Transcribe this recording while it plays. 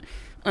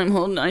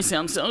I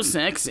sound so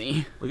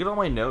sexy. Look at all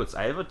my notes.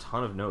 I have a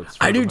ton of notes.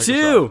 I do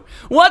too.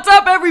 What's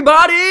up,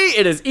 everybody?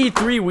 It is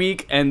E3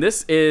 week, and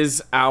this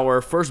is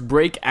our first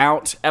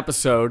breakout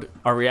episode,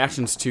 our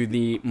reactions to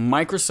the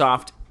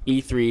Microsoft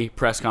E3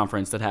 press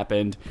conference that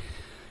happened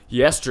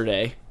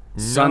yesterday,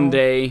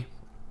 Sunday.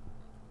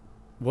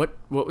 What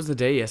was the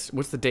day?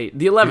 What's the date?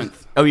 The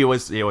 11th. It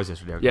was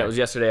yesterday. Okay. Yeah, it was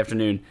yesterday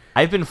afternoon.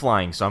 I've been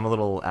flying, so I'm a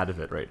little out of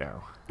it right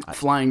now.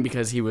 Flying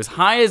because he was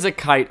high as a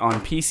kite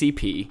on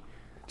PCP.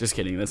 Just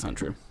kidding, that's not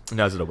true.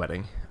 No, I was at a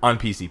wedding. On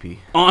PCP.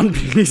 On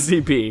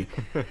PCP.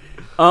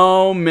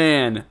 Oh,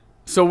 man.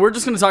 So we're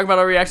just going to talk about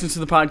our reactions to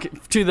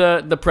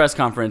the press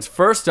conference.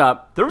 First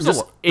up, There was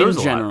just a in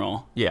lot.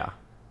 general, Yeah.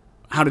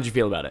 how did you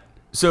feel about it?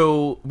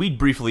 So we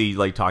briefly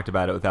talked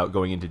about it without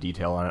going into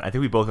detail on it. I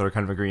think we both are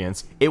kind of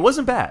agreeance. It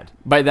wasn't bad.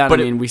 By that, But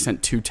I mean we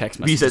sent two text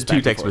We messages said two back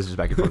and text forth. messages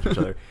back and forth to each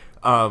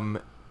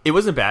other. It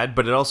wasn't bad,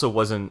 but it also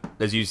wasn't,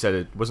 as you said,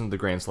 it wasn't the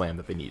grand slam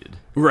that they needed.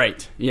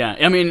 Right, yeah.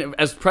 I mean,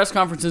 as press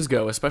conferences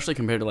go, especially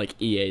compared to like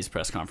EA's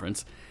press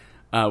conference,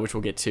 which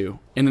we'll get to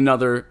in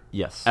another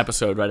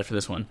episode right after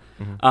this one,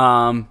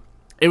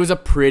 it was a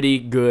pretty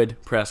good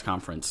press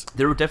conference.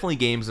 There were definitely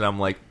games that I'm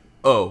like,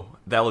 oh,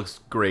 that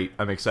looks great.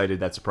 I'm excited.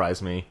 That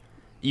surprised me.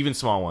 Even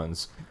small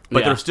ones.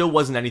 But there still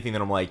wasn't anything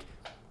that I'm like,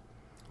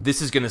 this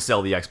is going to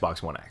sell the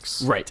Xbox One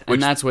X. Right,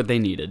 and that's what they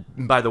needed.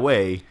 By the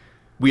way,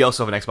 we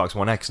also have an Xbox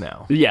One X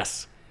now.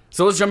 Yes.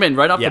 So let's jump in.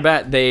 Right off the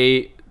bat,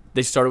 they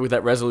started with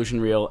that resolution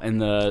reel and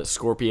the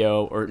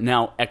Scorpio, or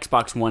now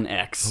Xbox One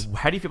X.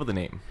 How do you feel about the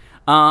name?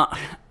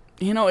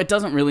 It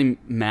doesn't really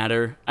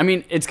matter. I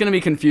mean, it's going to be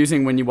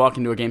confusing when you walk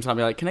into a GameStop and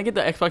be like, can I get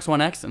the Xbox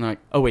One X? And they're like,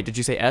 oh, wait, did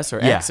you say S or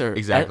X? Or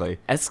exactly.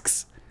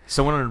 X?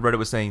 Someone on Reddit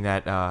was saying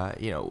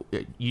that,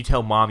 you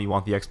tell mom you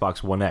want the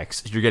Xbox One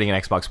X, you're getting an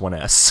Xbox One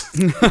S.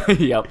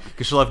 Yep.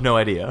 Because she'll have no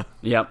idea.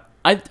 Yep.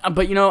 But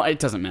it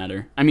doesn't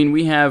matter. I mean,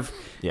 we have,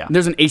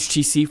 there's an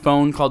HTC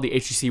phone called the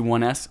HTC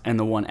One S and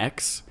the One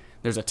X.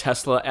 There's a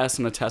Tesla S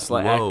and a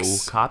Tesla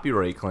X.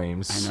 Copyright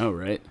claims. I know,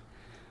 right?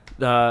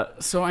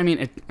 So, I mean,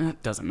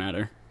 it doesn't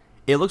matter.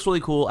 It looks really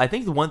cool. I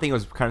think the one thing I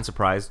was kind of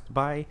surprised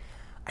by,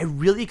 I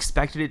really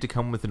expected it to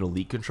come with an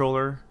Elite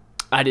controller.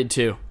 I did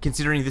too.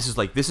 Considering this is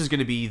going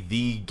to be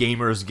the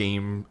gamer's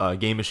game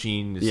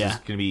machine. This is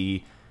going to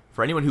be,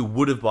 for anyone who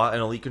would have bought an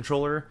Elite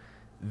controller,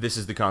 this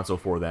is the console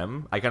for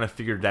them. I kind of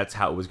figured that's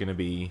how it was going to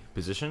be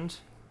positioned.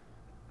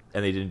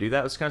 And they didn't do that.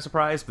 I was kind of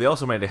surprised. But they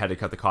also might have had to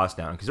cut the cost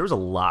down because there was a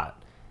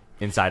lot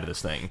inside of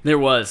this thing. There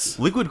was.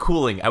 Liquid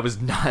cooling, I was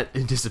not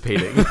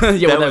anticipating.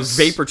 that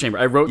vapor chamber.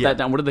 I wrote that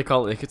down. What did they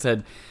call it? It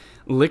said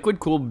liquid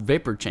cooled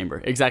vapor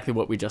chamber. Exactly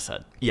what we just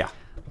said. Yeah.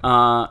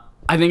 I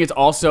think it's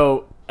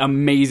also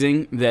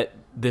amazing that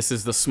this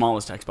is the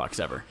smallest Xbox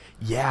ever.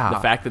 Yeah. The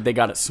fact that they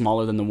got it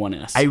smaller than the One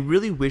S. I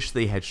really wish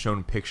they had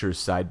shown pictures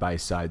side by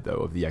side, though,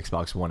 of the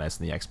Xbox One S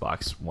and the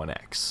Xbox One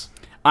X.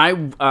 I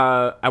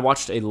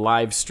watched a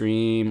live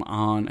stream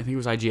on, I think it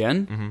was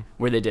IGN,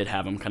 where they did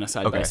have them kind of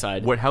side by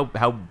side.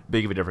 How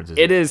big of a difference is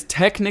it? It is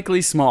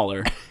technically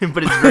smaller.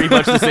 But it's very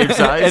much the same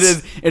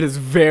size? It is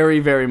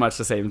very, very much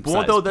the same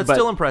size. Though, that's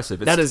still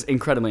impressive. That is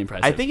incredibly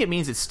impressive. I think it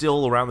means it's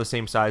still around the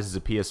same size as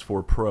a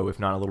PS4 Pro, if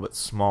not a little bit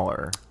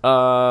smaller.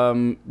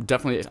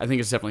 Definitely. I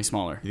think it's definitely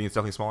smaller. You think it's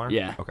definitely smaller?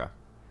 Yeah.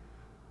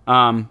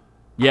 Okay.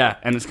 Yeah,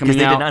 and it's coming out.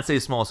 Because they did not say the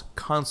smallest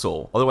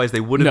console. Otherwise, they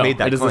would have made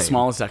that claim. It is the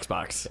smallest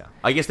Xbox. Yeah.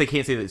 I guess they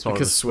can't say that it's smaller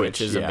than the Switch. Because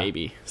Switch is a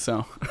baby.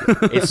 So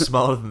it's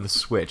smaller than the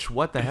Switch.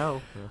 What the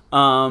hell?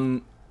 Yeah.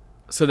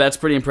 So that's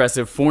pretty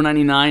impressive.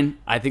 $499.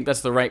 I think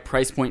that's the right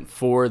price point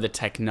for the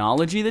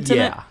technology that's in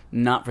it,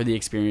 not for the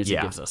experience it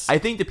gives us. I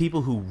think the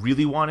people who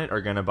really want it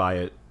are going to buy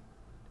it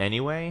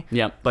anyway.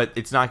 Yep. But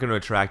it's not going to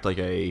attract like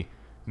a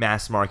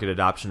mass market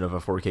adoption of a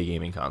 4K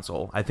gaming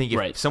console. I think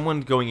if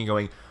someone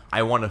going,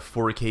 I want a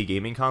 4K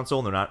gaming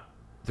console, and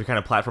they're kind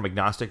of platform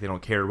agnostic, they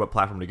don't care what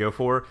platform to go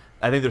for,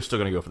 I think they're still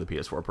going to go for the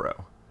PS4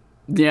 Pro.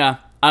 Yeah.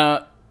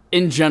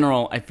 In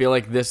general, I feel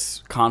like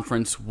this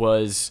conference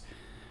was...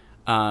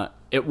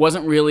 it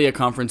wasn't really a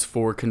conference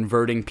for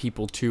converting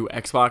people to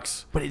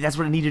Xbox. But that's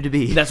what it needed to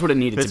be. That's what it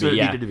needed to be,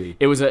 needed to be.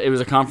 It was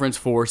a conference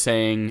for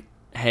saying,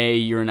 hey,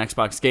 you're an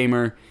Xbox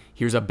gamer,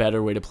 here's a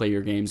better way to play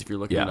your games if you're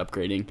looking at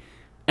upgrading.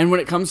 And when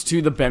it comes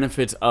to the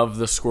benefits of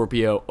the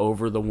Scorpio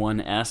over the One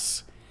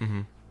S,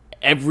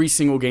 every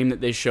single game that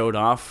they showed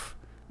off,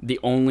 the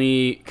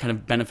only kind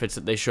of benefits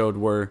that they showed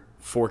were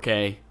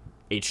 4K,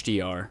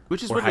 HDR,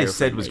 which is what they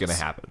said was going to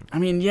happen. I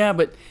mean, yeah,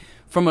 but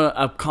from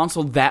a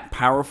console that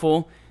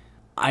powerful,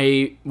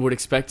 I would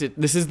expect it.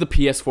 This is the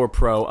PS4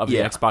 Pro of the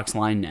Xbox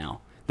line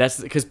now. That's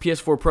because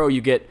PS4 Pro,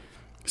 you get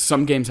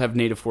some games have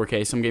native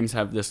 4K, some games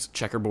have this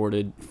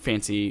checkerboarded,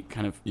 fancy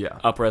kind of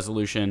up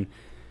resolution.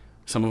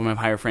 Some of them have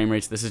higher frame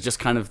rates. This is just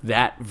kind of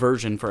that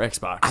version for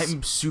Xbox.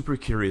 I'm super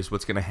curious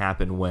what's going to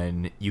happen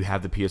when you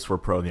have the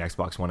PS4 Pro and the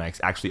Xbox One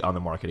X actually on the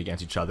market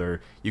against each other.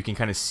 You can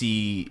kind of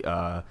see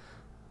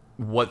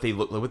what they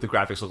look like, what the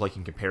graphics look like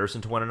in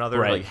comparison to one another.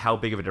 Right. Like how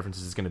big of a difference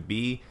is this going to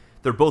be?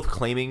 They're both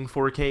claiming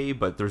 4K,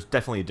 but there's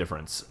definitely a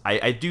difference.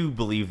 I do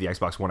believe the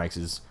Xbox One X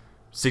is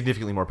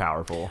significantly more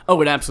powerful.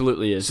 Oh, it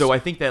absolutely is. So I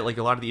think that like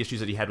a lot of the issues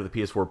that he had with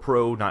the PS4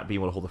 Pro not being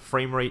able to hold a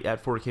frame rate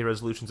at 4K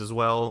resolutions as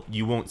well,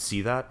 you won't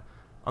see that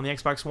on the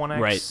Xbox One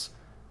X. Right.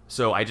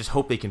 So I just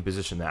hope they can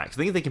position that. Because I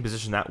think if they can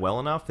position that well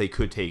enough, they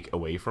could take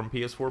away from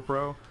PS4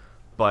 Pro.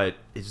 But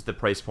it's just the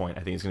price point,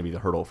 I think, is going to be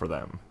the hurdle for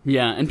them.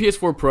 Yeah, and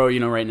PS4 Pro,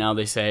 right now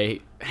they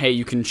say, hey,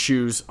 you can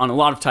choose, on a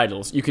lot of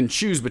titles, you can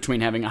choose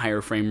between having a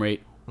higher frame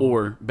rate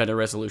or better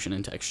resolution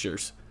and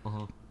textures.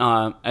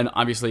 And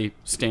obviously,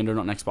 standard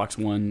on Xbox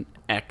One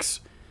X,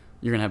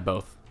 you're going to have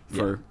both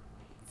for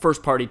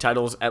first-party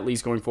titles, at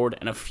least going forward,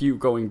 and a few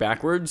going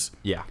backwards.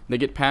 Yeah. They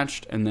get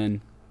patched, and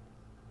then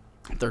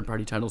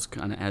third-party titles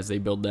kind of as they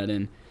build that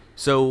in.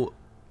 So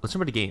let's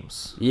jump into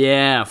games.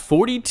 Yeah,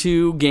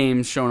 42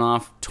 games shown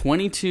off,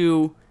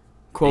 22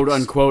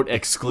 quote-unquote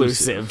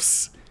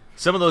exclusives.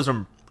 Some of those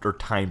are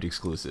timed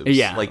exclusives.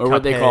 Yeah, like or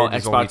what they call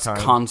Cuphead Xbox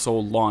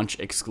console launch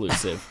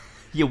exclusive.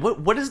 Yeah,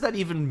 what does that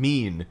even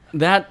mean?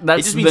 That's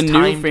just the means new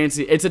timed-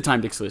 fancy. It's a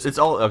timed exclusive. It's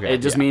all okay. It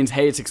just means,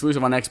 hey, it's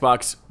exclusive on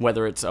Xbox,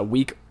 whether it's a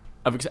week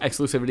of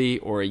exclusivity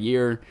or a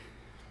year.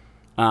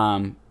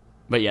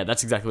 But yeah,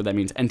 that's exactly what that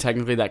means. And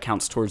technically that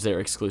counts towards their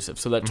exclusive.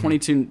 So that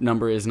 22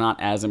 number is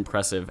not as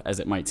impressive as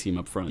it might seem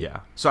up front. Yeah.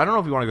 So I don't know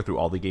if we want to go through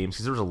all the games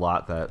because there's a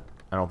lot that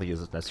I don't think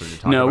is necessary to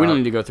talk about. No, we don't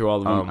need to go through all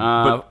of them.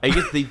 But I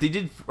guess they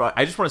did.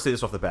 I just want to say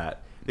this off the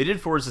bat. They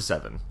did Forza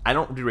 7. I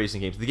don't do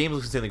racing games. The game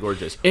looks insanely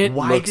gorgeous.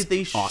 Why did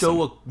they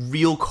show a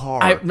real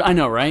car? I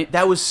know, right?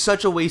 That was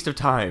such a waste of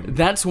time.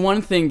 That's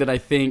one thing that I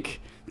think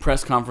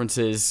press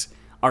conferences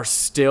are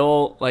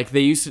still like they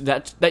used to.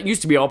 That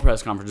used to be all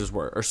press conferences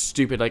were, or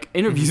stupid like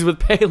interviews with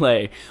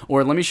Pele,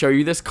 or let me show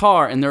you this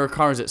car. And there are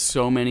cars at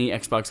so many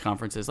Xbox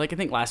conferences. Like I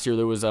think last year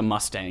there was a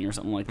Mustang or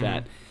something like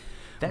that.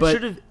 That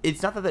should have.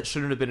 It's not that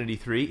shouldn't have been at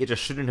E3. It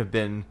just shouldn't have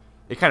been.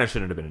 It kind of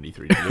shouldn't have been at E3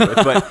 to begin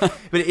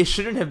with, but it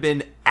shouldn't have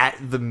been at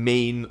the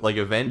main like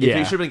event. Yeah.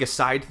 It should have been like a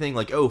side thing,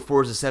 like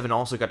Forza 7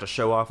 also got to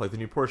show off like the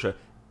new Porsche,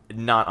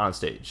 not on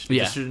stage. It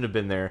just shouldn't have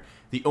been there.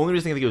 The only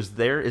reason I think it was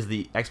there is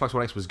the Xbox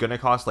One X was going to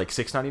cost like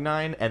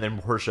 $699, and then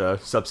Porsche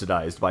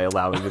subsidized by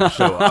allowing them to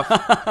show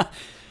off.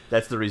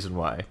 That's the reason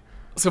why.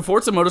 So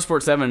Forza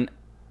Motorsport 7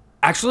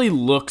 actually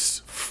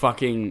looks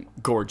fucking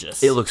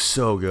gorgeous. It looks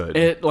so good.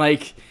 It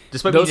like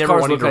despite those me never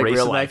cars wanting look to like race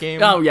real in that life.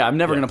 game. Oh yeah, I'm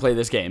never gonna play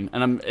this game,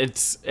 and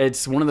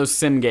it's one of those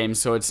sim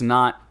games, so it's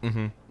not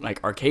like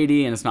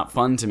arcadey and it's not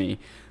fun to me.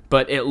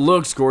 But it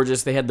looks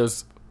gorgeous. They had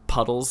those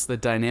puddles, the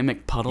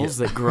dynamic puddles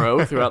that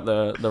grow throughout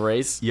the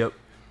race. Yep.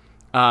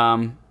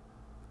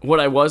 What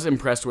I was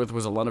impressed with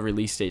was a lot of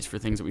release dates for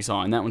things that we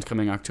saw, and that one's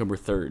coming October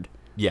 3rd.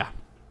 Yeah.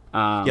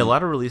 Yeah, a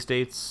lot of release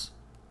dates.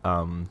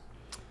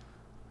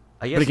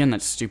 I guess. But again,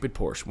 that stupid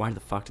Porsche. Why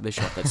the fuck did they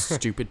show up that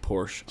stupid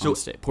Porsche on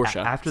stage?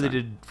 Porsche. After they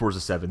did Forza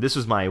 7, this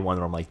was my one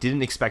where I'm like,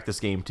 didn't expect this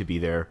game to be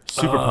there.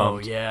 Super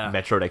pumped. Yeah.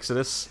 Metroid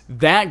Exodus.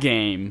 That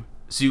game.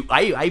 So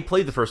I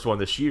played the first one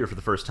this year for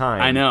the first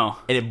time. I know.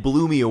 And it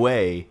blew me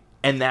away.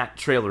 And that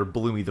trailer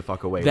blew me the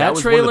fuck away. That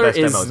was trailer one of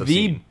the best is demos I've the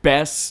seen.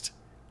 best.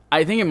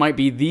 I think it might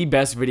be the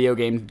best video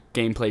game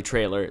gameplay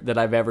trailer that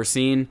I've ever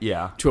seen.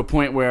 Yeah. To a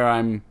point where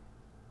I'm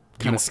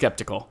kind of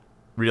skeptical.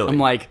 Really? I'm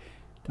like,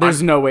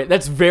 there's no way.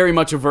 That's very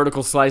much a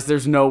vertical slice.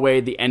 There's no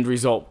way the end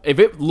result, if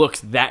it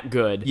looks that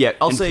good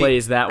and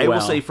plays that well. I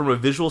will say from a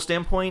visual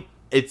standpoint,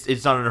 it's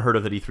not unheard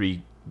of that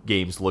E3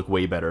 games look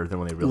way better than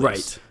when they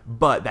release. Right.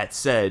 But that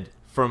said,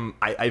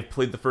 I've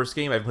played the first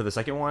game, I've played the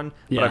second one,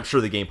 but I'm sure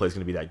the gameplay is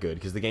going to be that good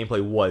because the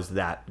gameplay was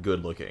that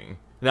good looking.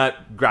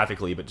 Not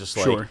graphically, but just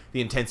like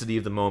the intensity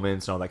of the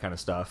moments and all that kind of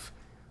stuff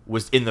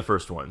was in the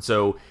first one.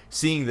 So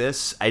seeing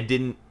this, I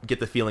didn't get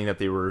the feeling that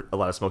they were a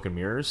lot of smoke and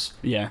mirrors.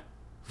 Yeah.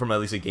 From at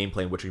least a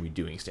gameplay and what you're going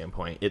to be doing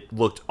standpoint. It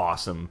looked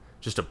awesome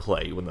just to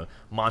play. When the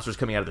monsters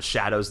coming out of the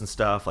shadows and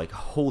stuff, like,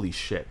 holy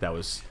shit, that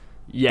was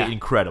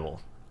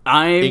incredible.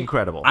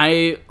 Incredible.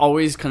 I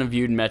always kind of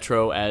viewed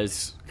Metro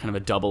as kind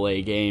of a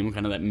AA game,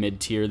 kind of that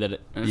mid-tier that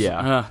is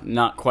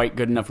not quite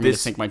good enough for me to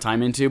sink my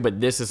time into,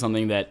 but this is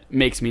something that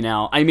makes me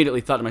now... I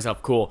immediately thought to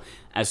myself, cool,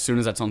 as soon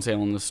as that's on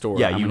sale in the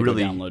store, I'm going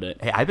to download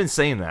it. Hey, I've been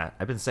saying that.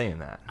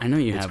 I know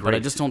you have, but I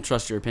just don't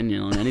trust your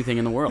opinion on anything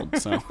in the world,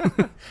 so...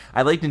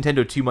 I like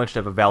Nintendo too much to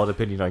have a valid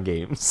opinion on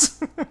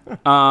games.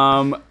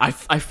 I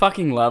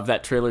fucking love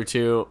that trailer,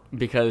 too,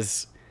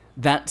 because...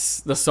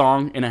 That's the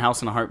song In a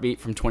House and a Heartbeat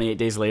from 28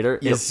 Days Later.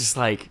 Yep. It's just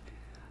like,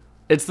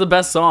 it's the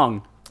best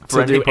song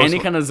to do any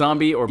kind of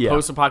zombie or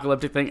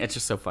post-apocalyptic thing. It's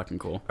just so fucking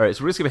cool. All right,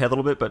 so we're going to skip ahead a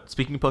little bit, but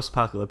speaking of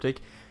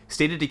post-apocalyptic,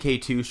 State of Decay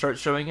 2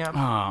 starts showing up,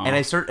 and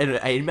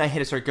in my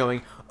head I start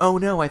going, oh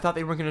no, I thought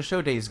they weren't going to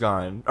show Days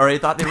Gone, or I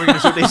thought they were going to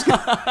show Days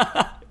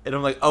Gone, and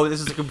I'm like, oh,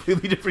 this is a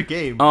completely different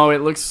game. Oh, it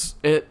looks,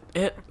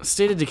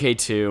 State of Decay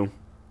 2.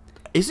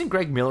 Isn't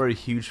Greg Miller a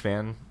huge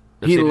fan?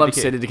 He loves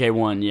State of Decay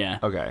 1, yeah.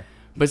 Okay.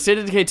 But State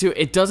of Decay 2,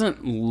 it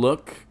doesn't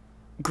look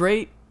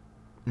great.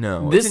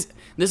 No. This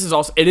is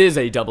also, it is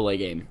a AA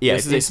game. Yeah,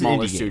 this is a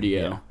smaller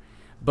studio. Yeah.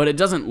 But it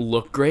doesn't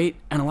look great.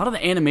 And a lot of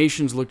the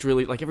animations looked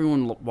really, like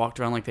everyone walked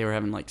around like they were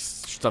having like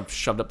stuff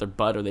shoved up their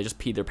butt or they just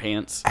peed their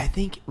pants. I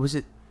think, was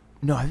it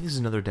No, I think this is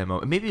another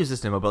demo. Maybe it was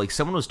this demo, but like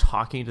someone was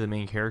talking to the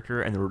main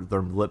character and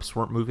their lips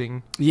weren't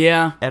moving.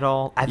 Yeah. At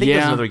all. I think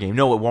that's another game.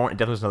 No, it won't. It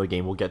definitely was another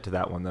game. We'll get to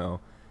that one though,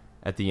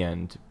 at the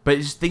end. But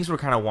it's just, things were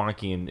kind of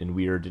wonky and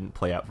weird. Didn't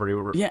play out very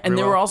well. Yeah, and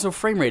there were also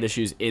frame rate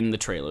issues in the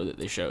trailer that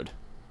they showed.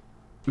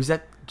 Was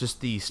that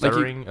just the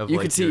stuttering you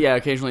could see,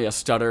 occasionally a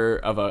stutter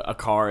of a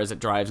car as it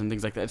drives and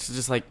things like that. It's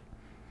just like,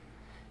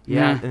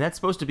 yeah, and that's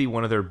supposed to be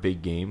one of their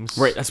big games,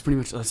 right?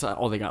 That's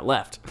all they got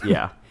left.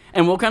 Yeah,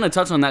 and we'll kind of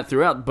touch on that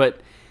throughout,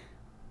 but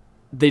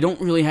they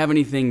don't really have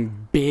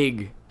anything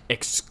big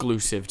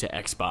exclusive to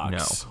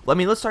Xbox. No, I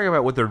mean, let's talk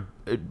about what their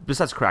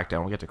besides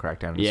Crackdown. We'll get to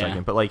Crackdown in a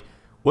second, but like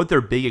what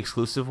their big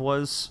exclusive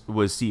was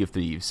Sea of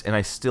Thieves, and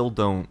I still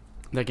don't.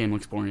 That game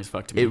looks boring as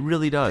fuck to me. It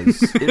really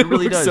does. It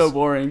really does. So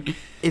boring.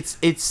 It's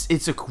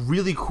a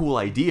really cool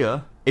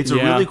idea. It's a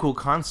really cool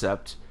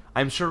concept.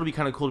 I'm sure it'll be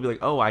kind of cool to be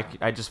like, oh,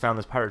 I just found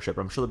this pirate ship.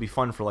 I'm sure it'll be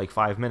fun for like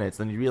 5 minutes.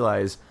 Then you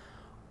realize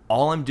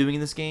all I'm doing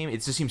in this game,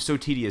 it just seems so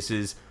tedious,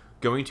 is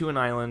going to an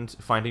island,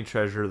 finding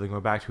treasure, then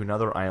going back to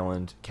another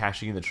island,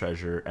 cashing in the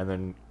treasure, and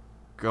then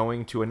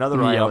going to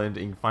another island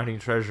and finding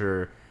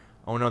treasure.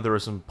 Oh no, there were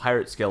some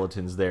pirate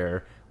skeletons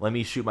there. Let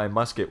me shoot my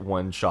musket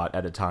one shot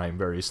at a time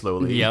very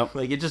slowly. Yep.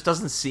 Like, it just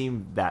doesn't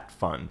seem that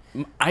fun.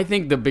 I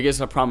think the biggest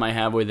problem I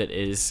have with it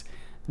is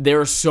there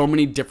are so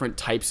many different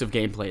types of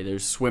gameplay.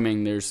 There's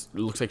swimming, it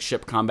looks like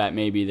ship combat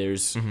maybe,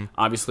 there's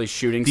obviously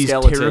shooting these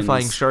skeletons.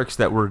 Terrifying sharks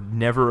that were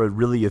never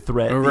really a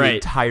threat the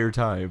entire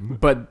time.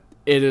 But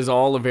it is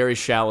all a very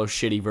shallow,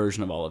 shitty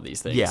version of all of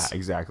these things. Yeah,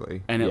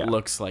 exactly. And it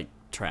looks like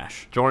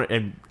trash.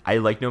 And I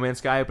like No Man's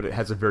Sky, but it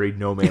has a very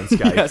No Man's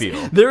Sky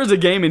feel. There is a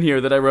game in here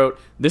that I wrote,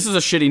 this is a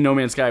shitty No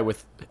Man's Sky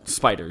with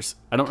spiders.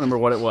 I don't remember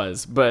what it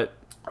was, but...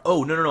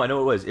 Oh, no, I know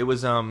what it was. It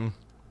was,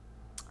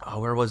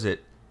 where was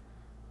it?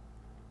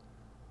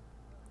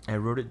 I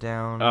wrote it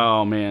down.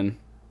 Oh, man.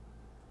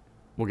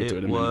 We'll get to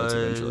it in a minute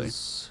eventually.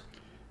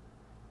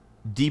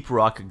 Deep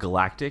Rock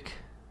Galactic.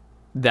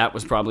 That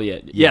was probably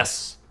it.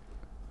 Yes.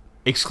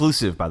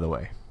 Exclusive, by the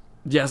way.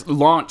 Yes,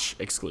 launch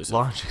exclusive.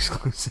 Launch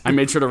exclusive. I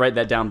made sure to write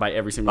that down by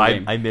every single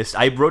game.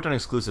 I wrote down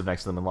exclusive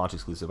next to them and launch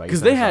exclusive. Because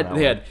they had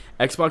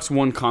Xbox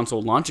One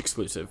console launch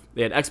exclusive.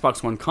 They had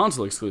Xbox One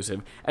console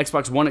exclusive,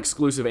 Xbox One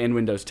exclusive and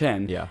Windows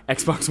 10. Yeah.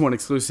 Xbox One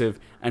exclusive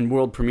and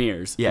world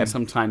premieres. Yeah. And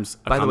sometimes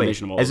a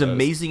combination of all of those. As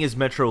amazing as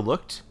Metro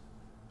looked,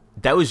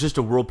 that was just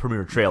a world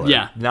premiere trailer.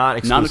 Yeah. Not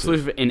exclusive. Not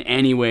exclusive in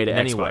any way to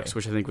Xbox,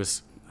 which I think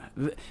was...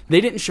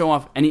 They didn't show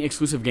off any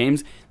exclusive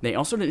games. They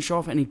also didn't show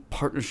off any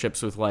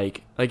partnerships with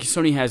like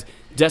Sony has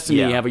Destiny.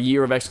 You have a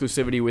year of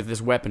exclusivity with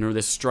this weapon or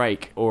this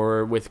strike,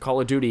 or with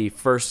Call of Duty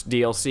first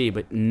DLC,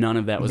 but none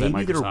of that was at Microsoft.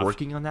 Maybe they're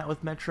working on that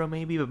with Metro,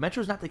 but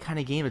Metro's not the kind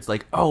of game. It's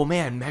like, oh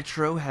man,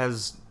 Metro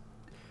has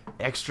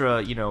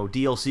extra,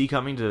 DLC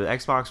coming to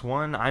Xbox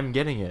One. I'm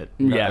getting it.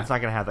 No, it's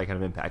not gonna have that kind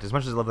of impact. As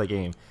much as I love that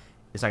game,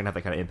 it's not gonna have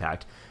that kind of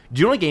impact.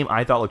 Do you know what game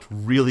I thought looked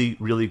really,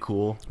 really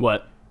cool?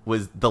 What?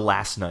 Was The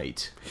Last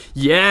Night.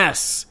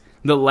 Yes!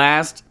 The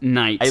Last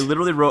Night. I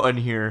literally wrote on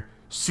here,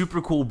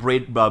 super cool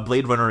Blade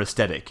Runner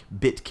aesthetic,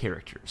 bit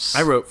characters.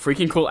 I wrote,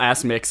 freaking cool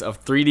ass mix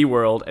of 3D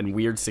world and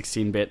weird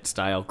 16-bit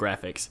style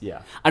graphics.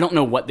 Yeah. I don't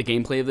know what the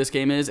gameplay of this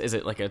game is. Is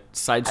it like a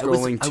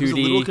side-scrolling 2D? I was a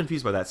little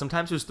confused by that.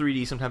 Sometimes it was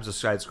 3D, sometimes it was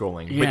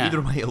side-scrolling. Yeah. But either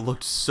way, it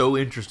looked so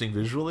interesting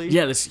visually.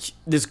 Yeah,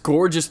 this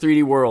gorgeous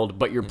 3D world,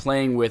 but you're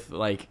playing with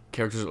like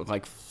characters that look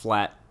like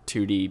flat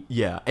 2D.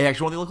 Yeah, and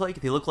actually, what they look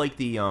like? They look like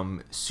the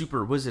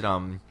Super. Was it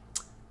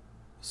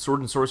Sword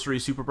and Sorcery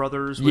Super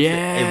Brothers? It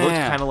looked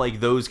kind of like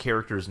those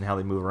characters and how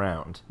they move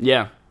around.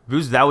 Yeah,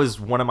 that was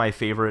one of my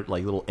favorite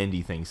like little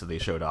indie things that they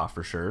showed off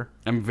for sure.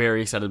 I'm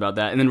very excited about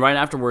that. And then right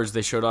afterwards,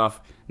 they showed off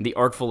the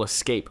Artful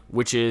Escape,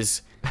 which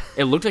is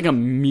it looked like a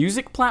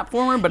music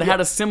platformer, but it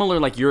had a similar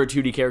like you're a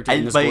 2D character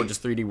in this gorgeous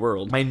 3D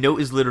world. My note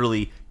is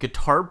literally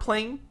guitar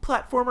playing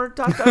platformer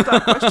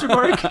question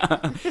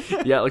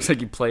mark. Yeah, it looks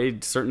like you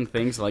played certain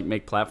things to like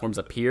make platforms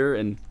appear,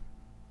 and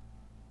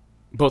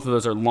both of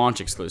those are launch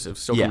exclusives,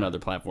 still coming to other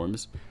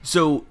platforms.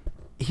 So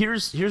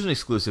here's an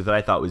exclusive that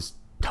I thought was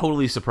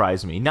totally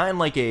surprised me. Not in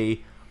like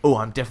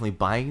I'm definitely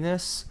buying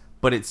this,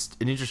 but it's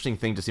an interesting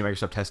thing to see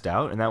Microsoft test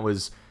out, and that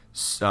was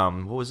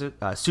what was it?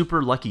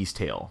 Super Lucky's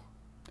Tale.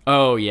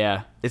 Oh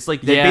yeah, it's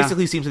like that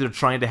basically seems like they're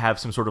trying to have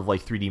some sort of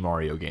like 3D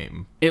Mario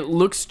game. It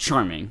looks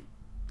charming.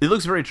 It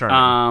looks very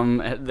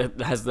charming.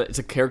 It's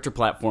a character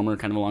platformer,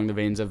 kind of along the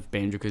veins of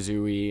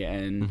Banjo-Kazooie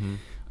and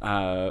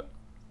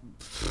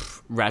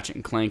Ratchet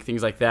and Clank,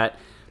 things like that.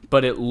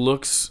 But it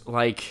looks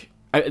like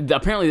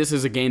apparently this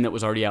is a game that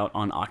was already out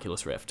on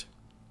Oculus Rift.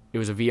 It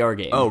was a VR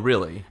game. Oh,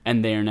 really?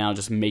 And they are now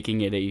just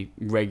making it a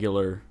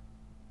regular,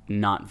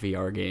 not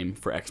VR game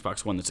for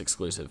Xbox One that's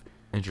exclusive.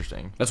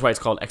 Interesting. That's why it's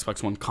called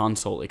Xbox One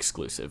console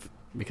exclusive,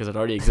 because it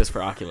already exists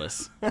for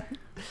Oculus.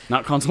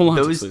 Not console launch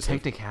exclusive. Those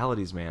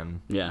technicalities,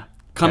 man. Yeah.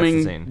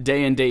 Coming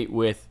day and date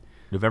with...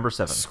 November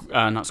 7th.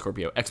 Not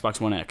Scorpio.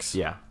 Xbox One X.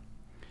 Yeah.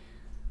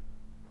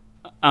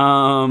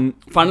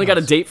 Finally got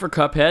a date for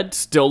Cuphead.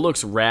 Still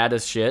looks rad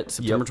as shit.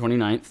 September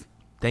 29th.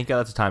 Thank God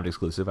that's a timed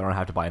exclusive. I don't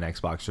have to buy an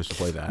Xbox just to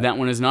play that. That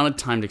one is not a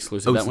timed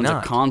exclusive. Oh, that it's one's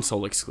not. a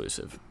console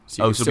exclusive.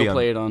 So you can so still be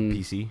play it on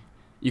PC?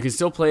 You can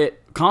still play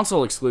it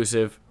console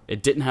exclusive.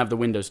 It didn't have the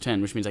Windows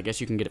 10, which means I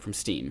guess you can get it from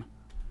Steam.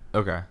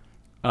 Okay.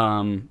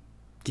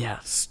 Yeah,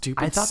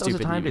 stupid. I thought that was a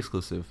timed naming.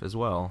 exclusive as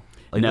well.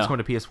 Like, No. it's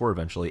coming to PS4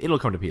 eventually. It'll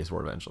come to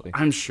PS4 eventually.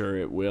 I'm sure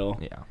it will.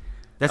 Yeah.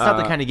 That's not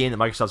the kind of game that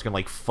Microsoft's going to,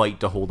 like, fight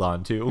to hold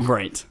on to.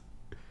 Right.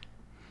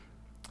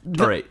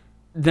 All right.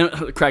 Then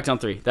Crackdown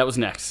 3. That was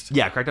next.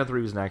 Yeah, Crackdown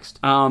 3 was next.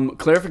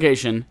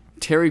 Clarification.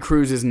 Terry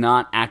Crews is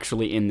not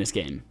actually in this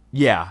game.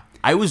 Yeah.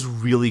 I was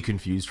really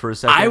confused for a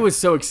second. I was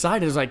so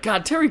excited. I was like,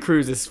 God, Terry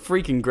Crews is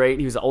freaking great.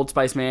 He was an Old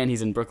Spice man.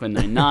 He's in Brooklyn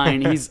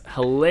Nine-Nine. He's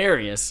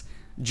hilarious.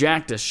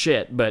 Jacked as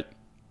shit, but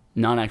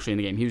not actually in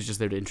the game. He was just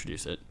there to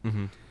introduce it.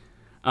 Mm-hmm.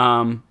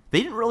 They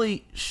didn't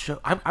really show...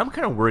 I'm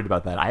kind of worried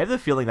about that. I have the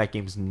feeling that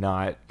game's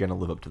not going to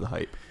live up to the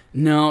hype.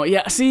 No,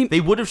 yeah, see...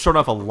 They would have shown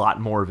off a lot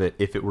more of it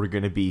if it were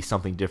going to be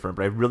something different,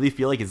 but I really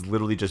feel like it's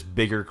literally just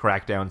bigger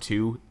Crackdown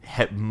 2,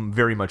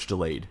 very much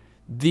delayed.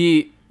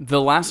 The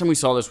last time we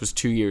saw this was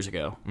 2 years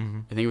ago. Mm-hmm.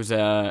 I think it was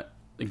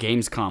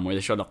Gamescom where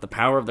they showed off the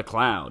power of the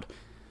cloud.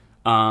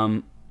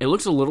 It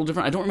looks a little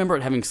different. I don't remember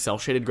it having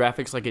cel-shaded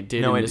graphics like it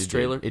did in this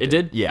trailer. It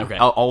did? Yeah. Okay.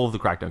 All of the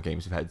Crackdown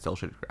games have had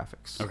cel-shaded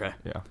graphics. Okay.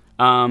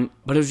 Yeah.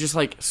 But it was just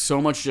like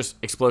so much just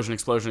explosion.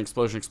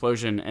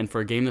 And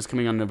for a game that's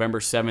coming on November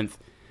 7th,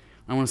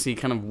 I want to see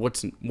kind of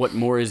what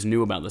more is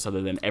new about this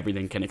other than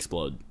everything can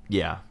explode.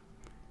 Yeah.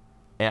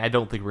 And I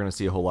don't think we're going to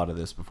see a whole lot of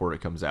this before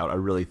it comes out. I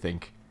really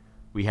think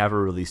we have a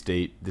release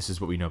date. This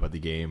is what we know about the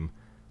game.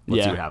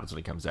 Let's see what happens when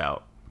it comes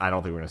out. I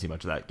don't think we're going to see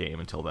much of that game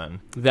until then.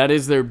 That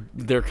is their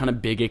kind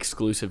of big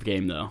exclusive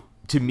game, though.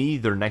 To me,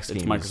 their next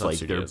game Microsoft is like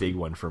Studios. their big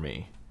one for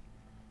me.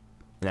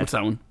 And What's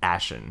that one?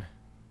 Ashen.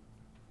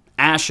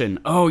 Ashen.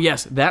 Oh,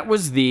 yes. That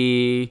was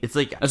It's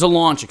like... That's a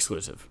launch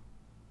exclusive.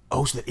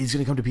 Oh, so that is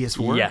going to come to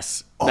PS4?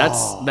 Yes.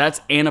 That's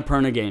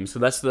Annapurna Games. So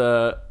that's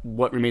the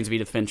What Remains of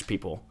Edith Finch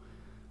people.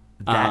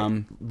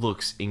 That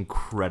looks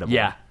incredible.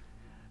 Yeah.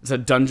 It's a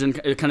dungeon,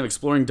 kind of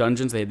exploring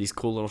dungeons. They had these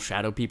cool little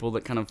shadow people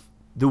that kind of...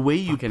 The way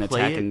you fucking play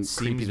attack it and seems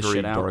creepy the very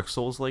shit out. Dark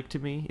Souls-like to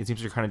me. It seems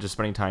you're kind of just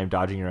spending time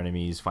dodging your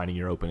enemies, finding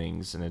your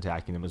openings, and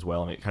attacking them as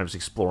well, and it kind of just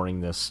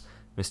exploring this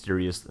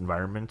mysterious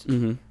environment.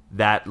 Mm-hmm.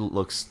 That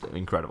looks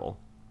incredible.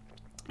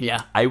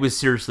 Yeah. I was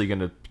seriously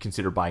going to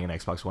consider buying an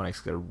Xbox One X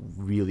because I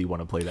really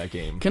want to play that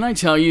game. Can I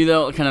tell you,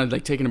 though, kind of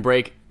like taking a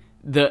break,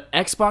 the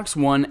Xbox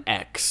One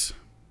X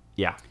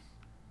Yeah.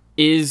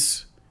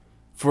 is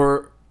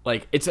for,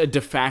 like, it's a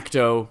de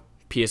facto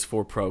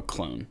PS4 Pro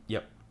clone.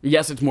 Yep.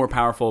 Yes, it's more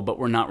powerful, but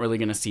we're not really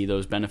going to see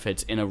those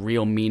benefits in a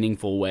real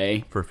meaningful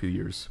way. For a few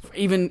years.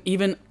 Even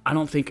I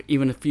don't think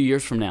even a few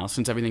years from now,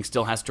 since everything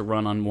still has to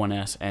run on One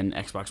S and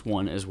Xbox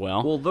One as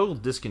well. Well, they'll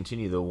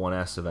discontinue the One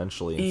S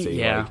eventually and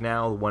say, like,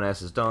 now the One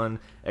S is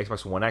done,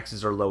 Xbox One X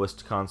is our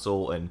lowest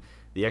console, and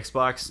the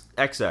Xbox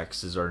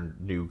XX is our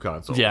new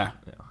console. Yeah.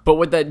 But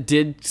what that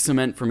did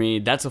cement for me,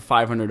 that's a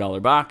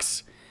 $500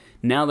 box.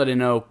 Now that I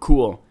know,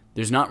 cool,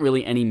 there's not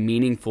really any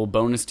meaningful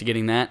bonus to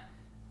getting that.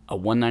 A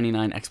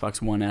 $199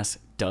 Xbox One S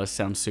does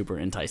sound super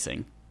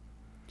enticing.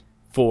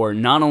 For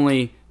not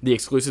only the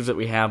exclusives that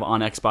we have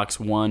on Xbox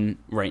One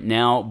right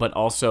now, but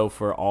also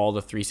for all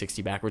the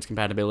 360 backwards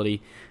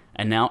compatibility,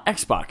 and now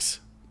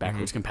Xbox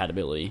backwards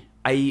compatibility.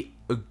 I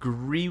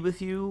agree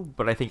with you,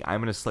 but I think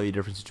I'm in a slightly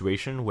different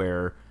situation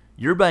where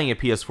you're buying a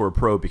PS4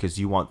 Pro because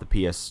you want the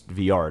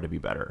PSVR to be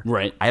better.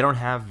 Right. I don't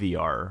have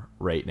VR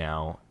right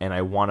now, and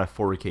I want a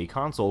 4K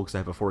console because I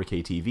have a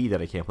 4K TV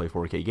that I can't play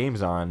 4K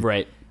games on.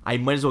 Right. I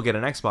might as well get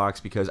an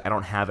Xbox because I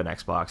don't have an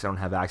Xbox. I don't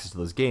have access to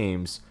those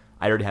games.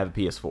 I already have a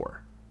PS4.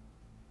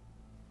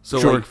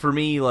 So, Sure. like, for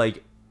me,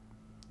 like,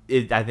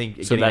 I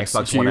think So getting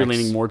Xbox so One you're X...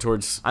 leaning more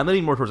towards... I'm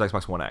leaning more towards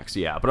Xbox One X,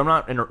 yeah. But I'm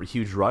not in a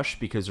huge rush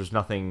because there's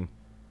nothing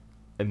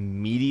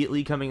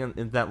immediately coming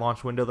in that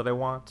launch window that I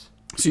want.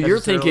 So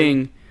you're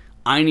thinking,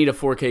 I need a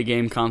 4K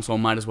game console,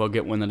 might as well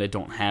get one that I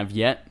don't have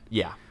yet.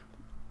 Yeah.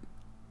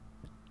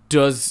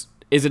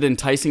 Is it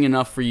enticing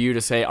enough for you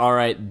to say, all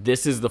right,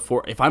 this is the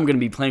if I'm going to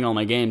be playing all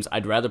my games,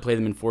 I'd rather play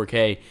them in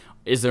 4K.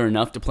 Is there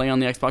enough to play on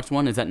the Xbox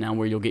One? Is that now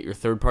where you'll get your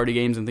third-party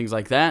games and things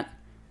like that?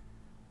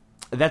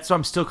 That's why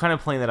I'm still kind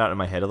of playing that out in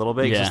my head a little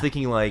bit. Yeah. Just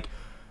thinking like,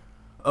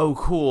 oh,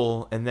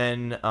 cool. And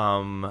then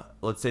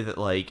let's say that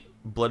like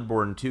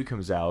Bloodborne 2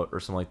 comes out or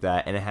something like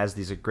that, and it has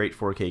these great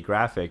 4K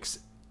graphics,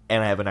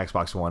 and I have an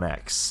Xbox One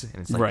X.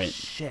 And it's like, Right.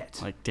 shit.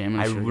 Like, damn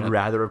it, I would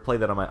rather have played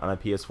that on a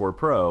PS4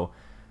 Pro.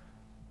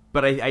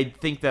 But I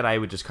think that I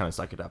would just kind of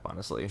suck it up,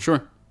 honestly.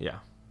 Sure. Yeah.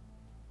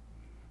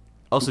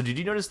 Also, did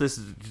you notice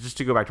this? Just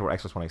to go back to our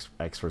Xbox One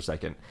X for a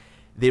second,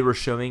 they were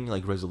showing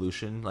like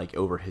resolution like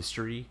over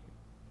history,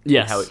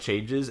 Yes. how it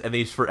changes, and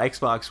they for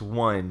Xbox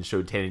One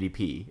showed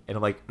 1080p, and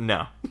I'm like,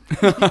 no,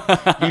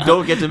 you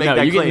don't get to make No,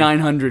 that you claim. get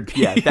 900p.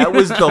 Yeah, that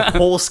was the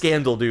whole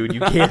scandal, dude.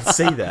 You can't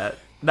say that.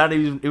 Not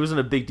even it wasn't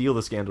a big deal,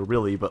 the scandal,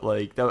 really, but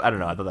like I don't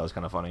know. I thought that was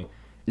kind of funny.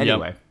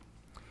 Anyway,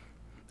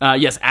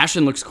 yes,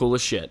 Ashen looks cool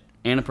as shit.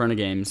 Annapurna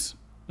Games.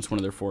 It's one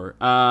of their four.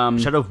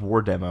 Shadow of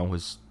War demo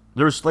was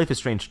There's Life is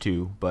Strange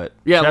 2, but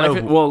yeah,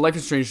 Life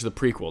is Strange is the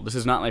prequel. This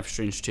is not Life is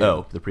Strange 2.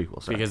 Oh, the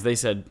prequel. Sorry. Because they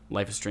said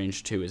Life is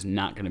Strange 2 is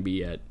not going to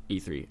be at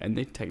E3, and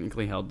they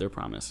technically held their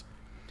promise.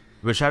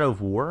 But Shadow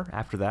of War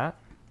after that?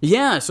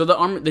 Yeah, so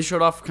they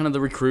showed off kind of the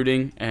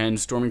recruiting and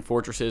storming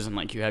fortresses, and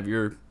like you have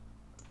your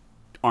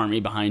army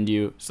behind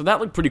you. So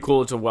that looked pretty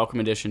cool. It's a welcome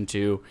addition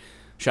to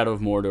Shadow of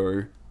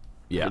Mordor.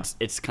 Yeah,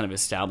 it's kind of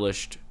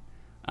established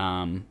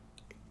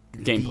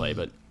gameplay,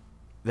 but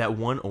that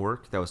one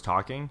orc that was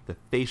talking, the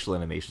facial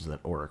animations of that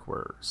orc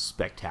were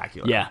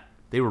spectacular. Yeah,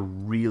 they were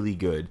really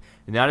good.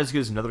 Not as good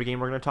as another game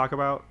we're going to talk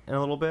about in a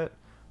little bit,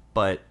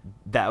 but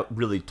that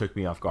really took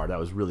me off guard. That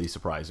was really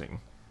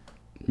surprising.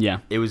 Yeah.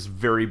 It was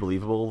very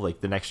believable.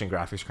 Like, the next-gen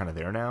graphics are kind of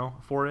there now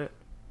for it.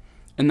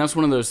 And that's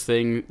one of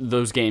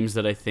those games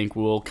that I think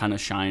will kind of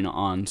shine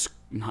on,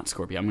 not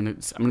Scorpio, I'm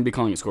gonna be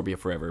calling it Scorpio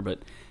forever, but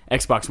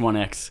Xbox One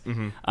X.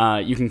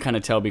 Mm-hmm. You can kind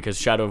of tell because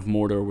Shadow of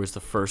Mordor was the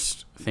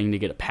first thing to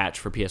get a patch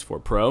for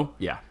PS4 Pro.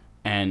 Yeah.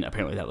 And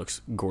apparently that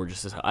looks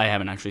gorgeous as hell. I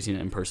haven't actually seen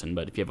it in person,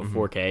 but if you have a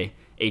 4K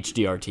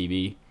HDR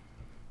TV,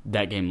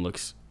 that game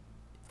looks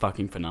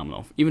fucking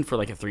phenomenal, even for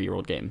like a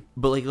 3-year-old game.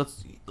 But like,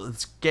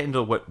 let's get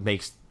into what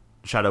makes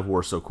Shadow of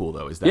War so cool,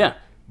 though, is that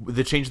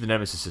the change of the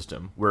Nemesis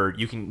system, where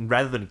you can,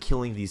 rather than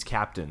killing these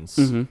captains,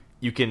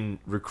 you can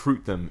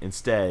recruit them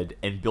instead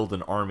and build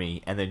an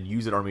army and then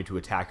use an army to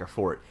attack a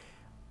fort.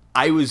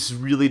 I was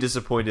really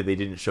disappointed they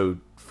didn't show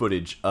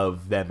footage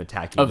of them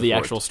attacking the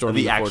actual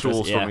storming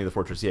of the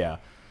fortress. Yeah,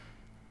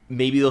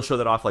 maybe they'll show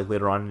that off like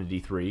later on in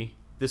D3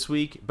 this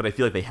week, but I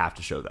feel like they have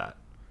to show that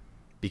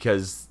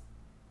because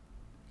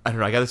I don't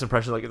know. I got this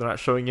impression like they're not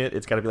showing it.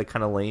 It's got to be like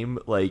kind of lame.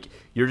 Like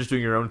you're just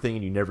doing your own thing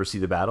and you never see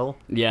the battle.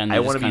 Yeah, and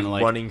I want to be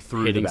like running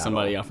through hitting the battle.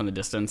 somebody off in the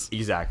distance.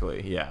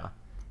 Exactly. Yeah.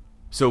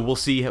 So we'll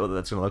see what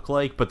that's going to look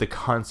like. But the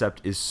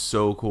concept is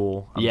so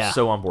cool. I'm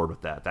so on board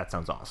with that. That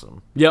sounds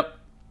awesome. Yep.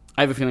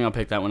 I have a feeling I'll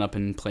pick that one up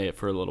and play it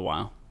for a little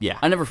while. Yeah.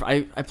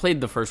 I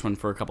played the first one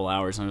for a couple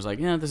hours and I was like,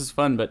 yeah, this is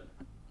fun, but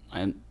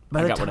I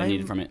got what I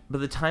needed from it. By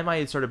the time I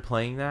had started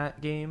playing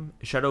that game,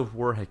 Shadow of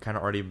War had kind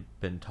of already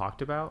been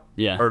talked about.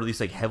 Yeah. Or at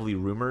least like heavily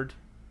rumored.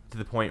 To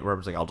the point where I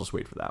was like, I'll just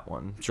wait for that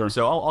one. Sure.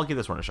 So I'll give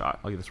this one a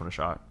shot.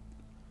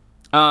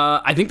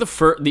 I think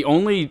the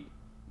only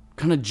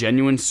kind of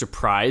genuine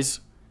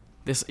surprise,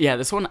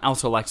 this one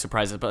also lacked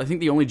surprises, but I think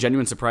the only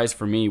genuine surprise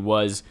for me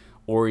was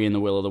Ori and the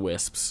Will of the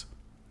Wisps,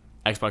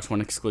 Xbox One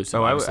exclusive.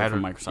 I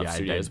from Microsoft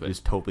Studios. I was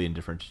totally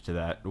indifferent to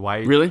that. Why?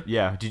 Really?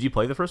 Yeah. Did you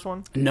play the first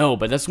one? No,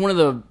 but that's one of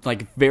the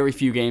like very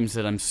few games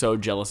that I'm so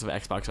jealous of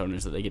Xbox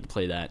owners that they get to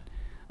play that.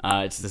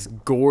 It's this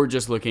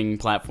gorgeous looking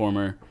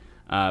platformer.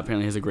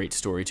 Apparently has a great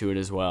story to it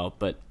as well,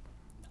 but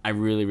I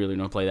really, really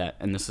want to play that,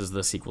 and this is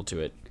the sequel to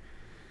it.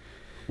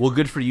 Well,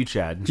 good for you,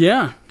 Chad.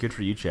 Yeah. Good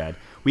for you, Chad.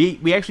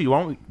 We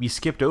actually, we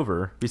skipped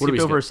over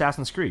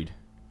Assassin's Creed.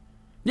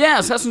 Yeah,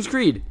 Assassin's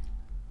Creed.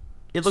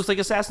 It looks like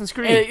Assassin's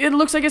Creed. It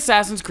looks like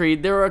Assassin's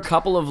Creed. There are a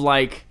couple of,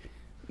 like,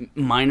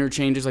 minor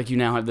changes, like you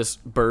now have this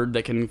bird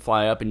that can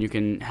fly up, and you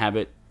can have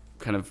it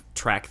kind of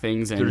track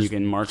things, and you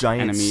can mark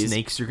giant enemies.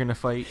 Snakes you're gonna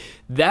fight.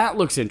 That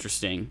looks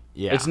interesting.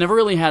 Yeah, it's never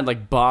really had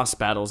like boss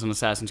battles in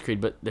Assassin's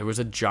Creed, but there was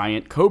a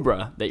giant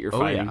cobra that you're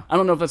fighting. Yeah. I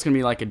don't know if that's gonna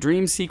be like a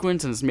dream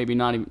sequence, and it's maybe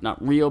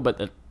not real, but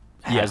that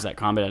has that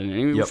combat in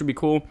it, which would be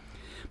cool.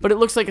 But it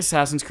looks like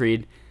Assassin's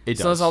Creed. It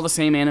still has all the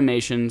same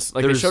animations.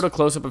 Like they showed a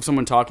close up of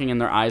someone talking, and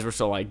their eyes were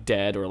still like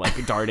dead or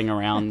like darting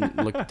around,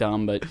 looked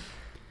dumb, but.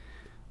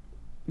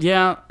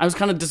 Yeah, I was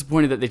kind of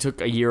disappointed that they took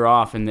a year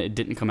off and it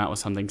didn't come out with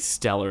something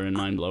stellar and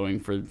mind-blowing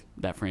for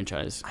that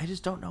franchise. I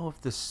just don't know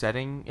if the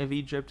setting of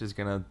Egypt is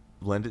going to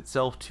lend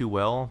itself too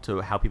well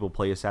to how people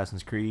play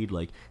Assassin's Creed,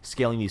 like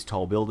scaling these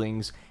tall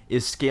buildings.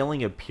 Is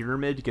scaling a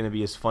pyramid going to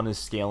be as fun as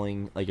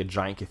scaling like a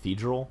giant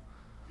cathedral?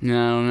 No,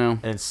 I don't know.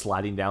 And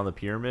sliding down the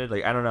pyramid?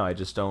 Like, I don't know. I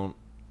just don't...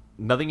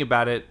 Nothing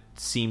about it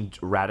seemed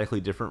radically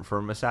different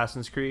from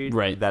Assassin's Creed.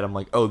 Right. That I'm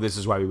like, oh, this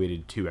is why we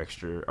waited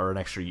an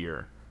extra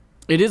year.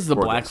 It is the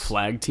Black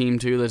Flag team,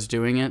 too, that's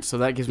doing it, so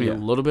that gives me a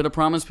little bit of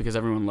promise because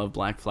everyone loved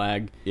Black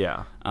Flag.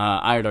 Yeah.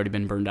 I had already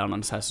been burned out on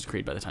Assassin's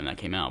Creed by the time that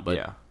came out,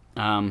 but...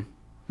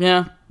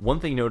 Yeah. One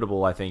thing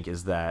notable, I think,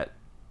 is that...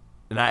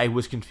 And I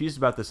was confused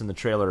about this in the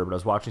trailer, but I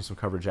was watching some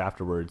coverage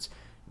afterwards.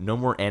 No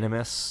more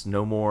Animus,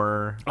 no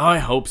more... Oh, I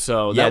hope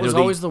so. That was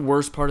always the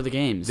worst part of the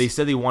games. They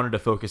said they wanted to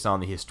focus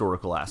on the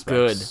historical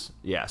aspects. Good.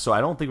 Yeah, so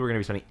I don't think we're going to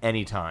be spending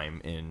any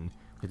time in...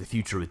 the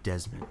future with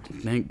Desmond.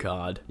 Thank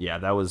God. Yeah,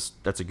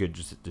 that's a good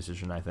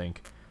decision, I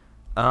think.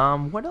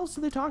 What else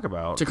did they talk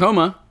about?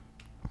 Tacoma,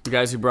 the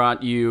guys who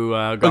brought you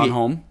Gone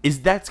Home.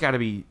 That's got to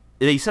be...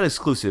 They said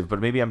exclusive, but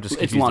maybe I'm just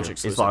confused. It's launch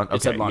exclusive.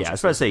 It said launch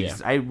exclusive. I was about to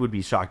say, I would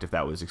be shocked if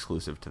that was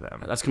exclusive to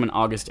them. That's coming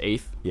August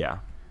 8th. Yeah.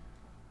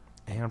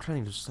 And I'm trying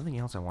to think, there's something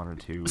else I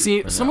wanted to...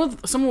 See, some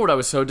of what I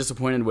was so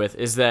disappointed with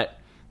is that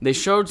they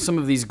showed some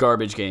of these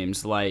garbage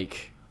games,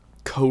 like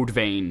Code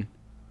Vein,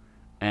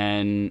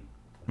 and...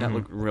 That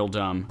looked real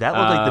dumb. That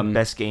looked like the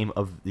best game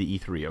of the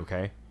E3,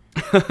 okay?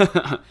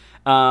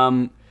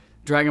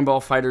 Dragon Ball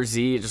Fighter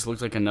Z, it just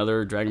looks like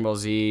another Dragon Ball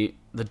Z.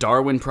 The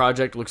Darwin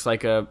Project looks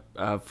like a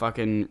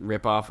fucking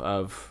ripoff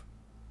of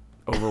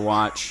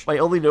Overwatch. My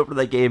only note for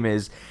that game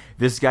is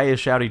this guy is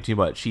shouting too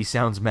much. He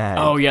sounds mad.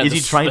 Oh, yeah. Is he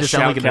trying to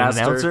sound like an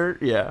shoutcaster. announcer?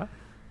 Yeah.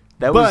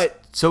 That was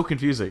so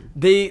confusing.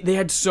 They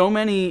had so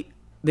many.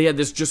 They had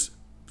this just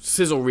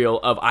sizzle reel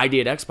of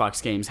ID at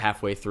Xbox games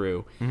halfway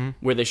through,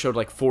 where they showed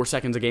like 4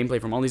 seconds of gameplay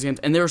from all these games,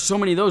 and there were so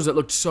many of those that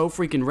looked so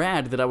freaking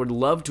rad that I would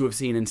love to have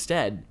seen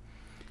instead.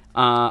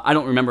 I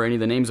don't remember any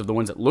of the names of the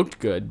ones that looked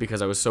good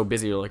because I was so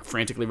busy like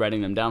frantically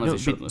writing them down as they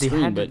showed on the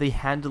screen. They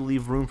had to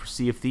leave room for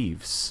Sea of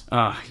Thieves.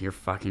 You're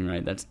fucking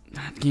right. That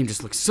game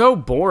just looks so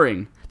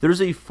boring.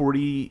 There's a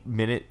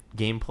 40-minute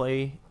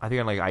gameplay, I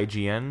think on like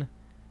IGN.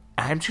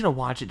 I'm just gonna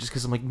watch it just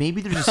because I'm like,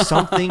 maybe there's just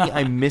something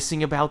I'm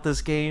missing about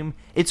this game.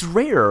 It's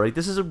rare. Like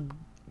this is a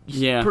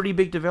pretty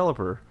big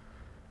developer.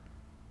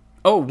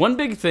 Oh, one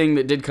big thing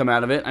that did come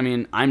out of it. I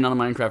mean, I'm not a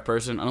Minecraft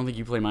person. I don't think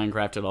you play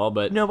Minecraft at all,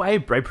 but no, I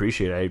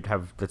appreciate it.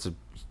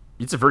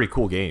 It's a very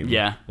cool game.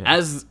 Yeah.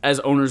 As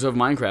owners of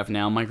Minecraft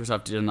now,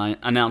 Microsoft did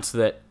announce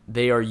that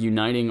they are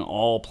uniting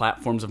all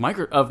platforms of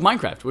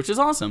Minecraft, which is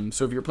awesome.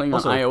 So if you're playing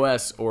on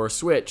iOS or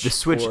Switch, the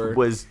Switch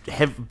was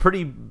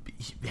pretty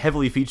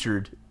heavily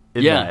featured.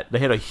 That. They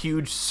had a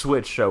huge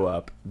Switch show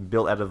up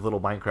built out of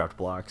little Minecraft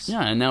blocks. Yeah,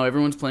 and now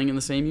everyone's playing in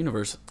the same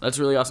universe. That's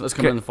really awesome. That's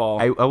coming in the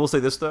fall. I will say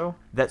this, though.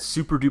 That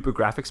super duper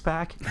graphics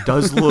pack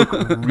does look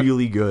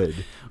really good.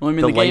 Well, I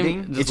mean, the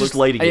lighting, game it's just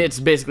lighting. It's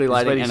basically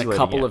lighting, and a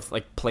couple of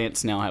like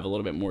plants now have a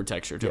little bit more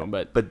texture to them.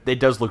 But it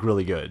does look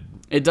really good.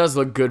 It does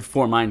look good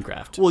for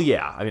Minecraft. Well,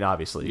 yeah. I mean,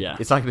 obviously. Yeah.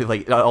 It's not going to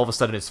be like all of a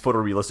sudden it's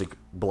photorealistic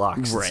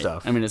blocks and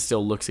stuff. I mean, it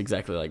still looks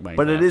exactly like Minecraft.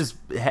 But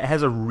it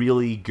has a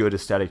really good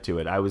aesthetic to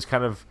it. I was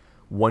kind of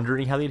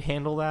wondering how they'd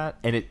handle that,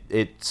 and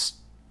it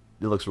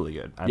looks really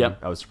good.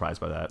 I was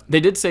surprised by that. They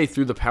did say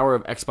through the power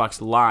of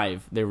Xbox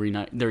Live, they're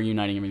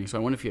uniting everything. So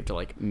I wonder if you have to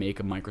like make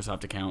a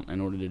Microsoft account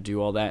in order to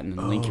do all that and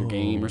then link your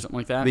game or something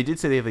like that. They did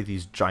say they have like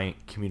these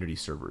giant community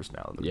servers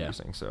now that they're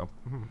using. So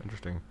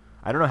interesting.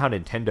 I don't know how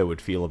Nintendo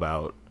would feel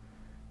about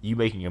you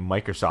making a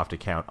Microsoft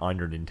account on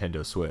your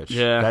Nintendo Switch.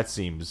 Yeah, that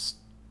seems.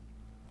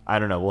 I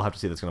don't know. We'll have to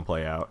see how that's going to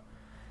play out.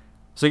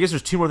 So I guess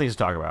there's two more things to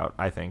talk about.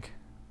 I think,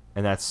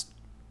 and that's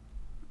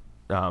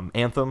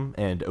Anthem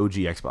and OG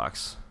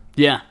Xbox.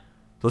 Yeah.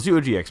 So let's do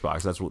OG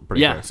Xbox. That's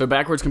pretty quick. So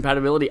backwards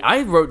compatibility.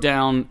 I wrote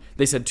down,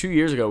 they said 2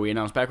 years ago we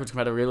announced backwards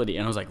compatibility,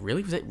 and I was like,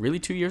 really? Was it really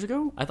 2 years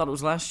ago? I thought it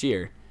was last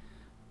year.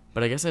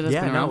 But I guess it has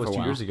been around for a while.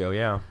 Yeah, it was 2 years ago,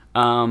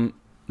 yeah.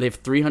 They have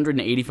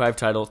 385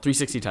 titles,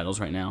 360 titles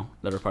right now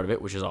that are part of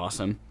it, which is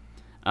awesome.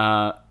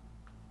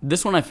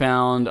 This one I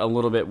found a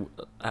little bit,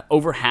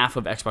 over half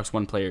of Xbox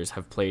One players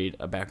have played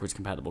a backwards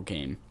compatible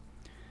game.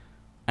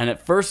 And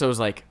at first I was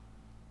like,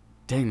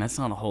 dang, that's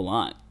not a whole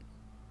lot.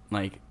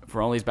 Like,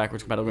 for all these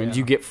backwards compatible games,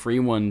 you get free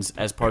ones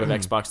as part of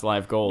Xbox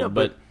Live Gold. No,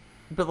 but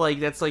like,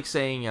 that's like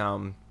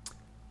saying,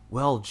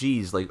 well,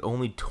 geez, like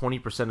only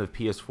 20% of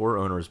PS4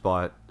 owners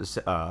bought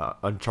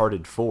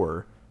Uncharted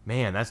 4.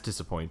 Man, that's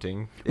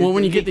disappointing. Well,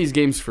 when you get these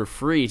games for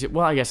free,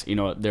 I guess, you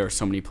know what, there are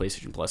so many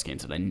PlayStation Plus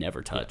games that I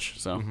never touch.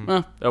 So,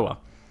 oh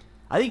well.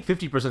 I think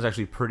 50% is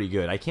actually pretty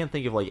good. I can't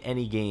think of like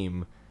any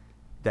game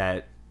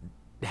that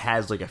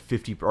has like a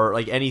 50 or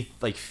like any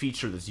like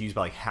feature that's used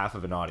by like half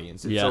of an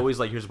audience. It's always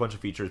like, here's a bunch of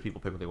features,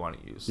 people pick what they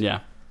want to use. Yeah.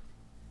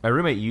 My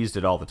roommate used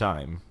it all the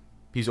time.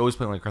 He's always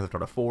playing like Grand Theft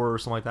Auto 4 or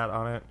something like that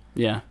on it.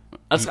 Yeah.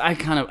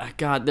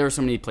 There are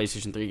so many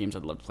PlayStation 3 games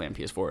I'd love to play on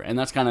PS4. And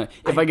that's kind of,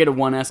 if I get a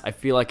 1S, I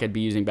feel like I'd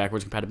be using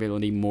backwards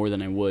compatibility more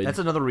than I would. That's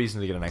another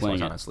reason to get an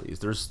Xbox, honestly.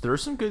 There are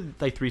some good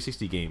like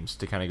 360 games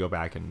to kind of go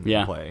back and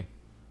play.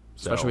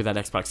 Especially with that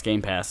Xbox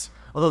Game Pass.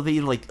 Although they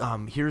like,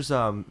 here's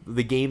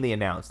the game they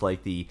announced, like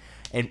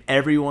and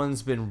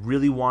everyone's been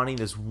really wanting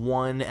this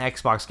one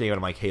Xbox game, and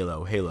I'm like,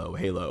 Halo. And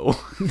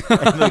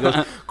then it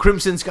goes,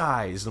 Crimson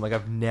Skies. And I'm like,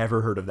 I've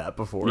never heard of that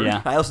before.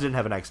 Yeah. I also didn't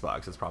have an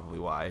Xbox. That's probably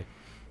why.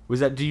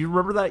 Do you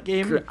remember that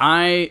game?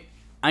 I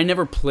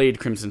never played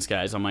Crimson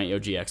Skies on my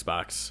OG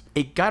Xbox.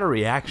 It got a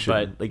reaction.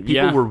 But like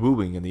people were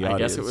wooing in the audience. I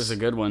guess it was a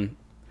good one.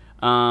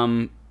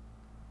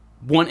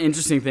 One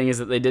interesting thing is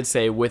that they did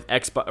say with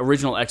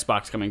original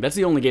Xbox coming, that's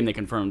the only game they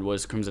confirmed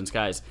was Crimson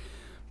Skies,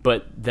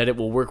 but that it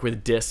will work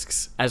with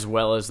discs as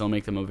well as they'll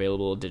make them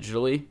available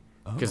digitally,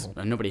 because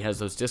nobody has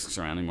those discs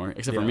around anymore,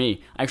 except for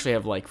me. I actually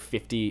have like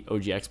 50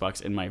 OG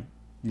Xbox in my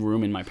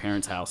room in my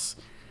parents' house.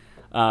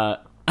 I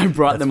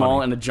brought them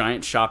all in a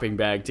giant shopping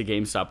bag to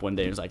GameStop one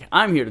day. And was like,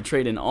 I'm here to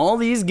trade in all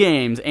these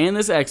games and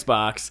this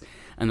Xbox.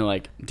 And they're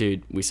like,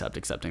 dude, we stopped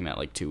accepting that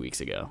like 2 weeks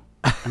ago.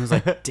 And I was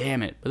like,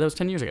 damn it. But that was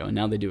 10 years ago, and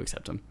now they do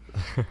accept them.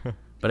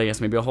 But I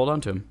guess maybe I'll hold on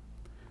to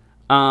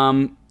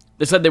them.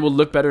 They said they will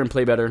look better and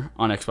play better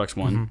on Xbox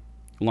One.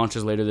 Mm-hmm.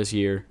 Launches later this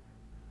year.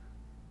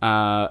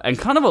 And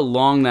kind of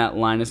along that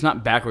line, it's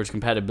not backwards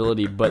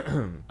compatibility, but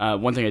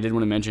one thing I did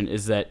want to mention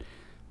is that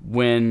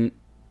when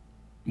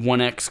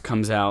One X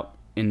comes out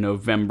in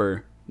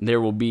November,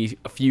 there will be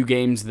a few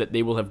games that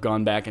they will have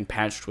gone back and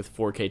patched with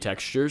 4K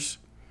textures.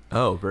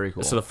 Oh, very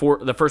cool. So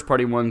the first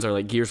party ones are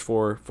like Gears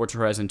 4, Forza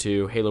Horizon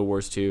 2, Halo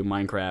Wars 2,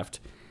 Minecraft.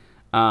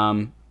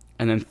 And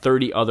then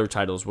 30 other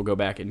titles will go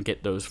back and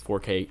get those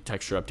 4K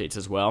texture updates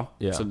as well.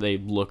 Yeah. So they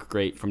look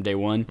great from day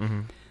one.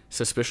 Mm-hmm.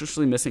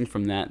 Suspiciously missing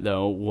from that,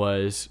 though,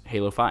 was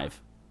Halo 5.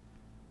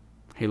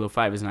 Halo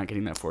 5 is not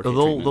getting that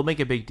 4K They'll make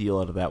a big deal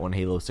out of that when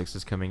Halo 6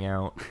 is coming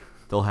out.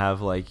 They'll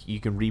have, like, you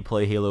can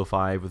replay Halo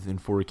 5 within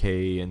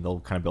 4K, and they'll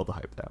kind of build the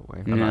hype that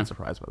way. I'm not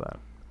surprised by that.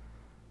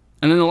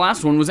 And then the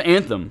last one was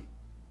Anthem.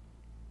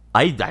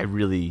 I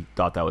really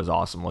thought that was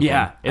awesome looking.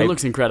 Yeah, it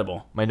looks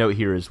incredible. My note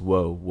here is,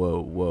 whoa, whoa,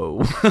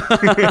 whoa.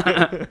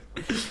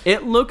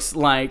 It looks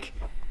like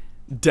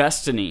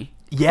Destiny.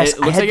 Yes, it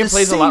looks like it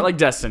plays a lot like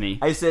Destiny.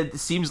 I said,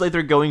 seems like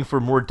they're going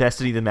for more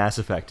Destiny than Mass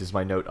Effect is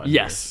my note on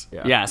Yes.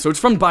 here. Yeah, so it's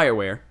from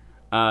BioWare.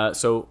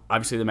 So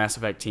obviously the Mass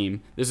Effect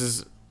team. This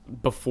is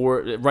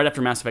right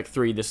after Mass Effect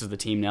 3, this is the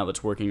team now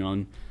that's working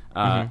on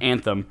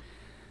Anthem.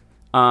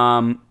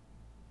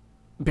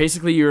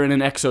 Basically, you're in an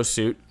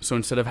exosuit, so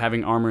instead of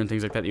having armor and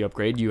things like that you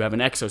upgrade, you have an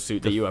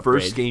exosuit that you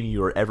upgrade. The first game you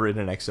were ever in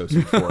an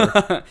exosuit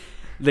for.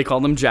 They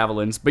call them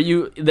Javelins, but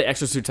the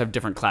exosuits have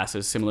different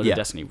classes, similar to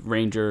Destiny.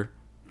 Ranger,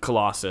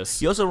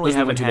 Colossus. You also really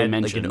haven't had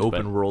like an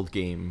open but world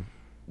game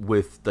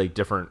with like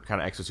different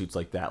kind of exosuits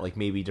like that. Like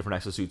maybe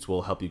different exosuits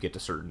will help you get to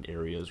certain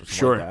areas or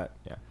something like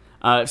that.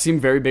 Yeah. It seemed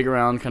very big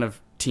around kind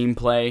of team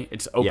play.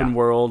 It's open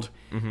world.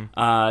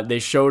 Mm-hmm. They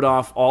showed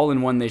off all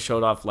in one. They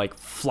showed off like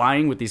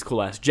flying with these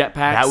cool ass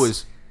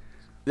jetpacks.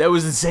 That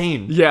was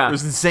insane. Yeah, it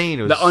was insane.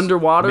 It was the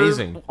underwater,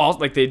 amazing.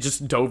 Like they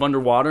just dove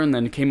underwater and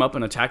then came up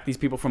and attacked these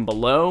people from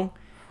below.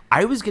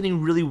 I was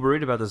getting really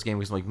worried about this game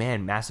because I'm like,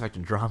 man, Mass Effect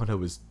Andromeda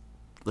was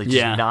like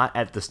just not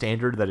at the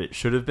standard that it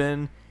should have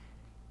been,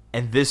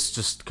 and this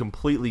just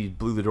completely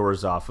blew the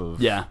doors off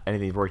of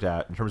anything it worked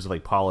at in terms of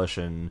like polish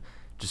and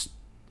just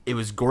it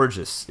was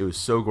gorgeous. It was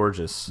so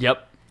gorgeous.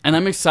 Yep. And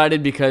I'm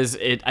excited because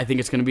I think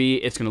it's going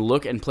to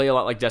look and play a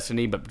lot like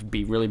Destiny, but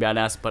be really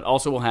badass. But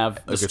also will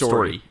have the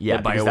story.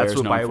 Yeah, because that's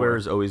what BioWare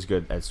is always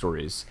good at,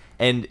 stories.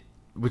 And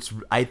which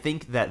I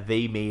think that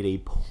they made a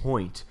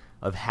point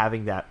of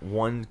having that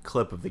one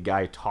clip of the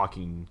guy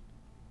talking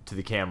to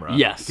the camera.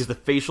 Yes, because the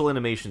facial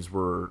animations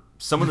were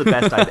some of the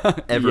best I've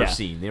ever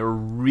seen. They were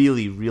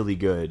really, really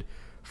good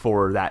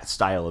for that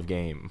style of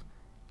game.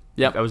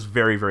 Yep, I was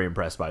very, very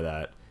impressed by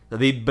that. But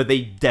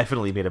they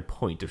definitely made a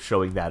point of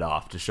showing that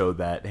off to show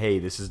that, hey,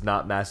 this is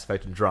not Mass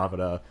Effect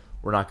Andromeda.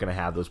 We're not going to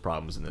have those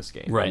problems in this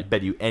game. Right. I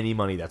bet you any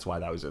money that's why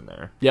that was in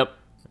there. Yep.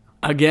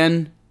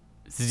 Again,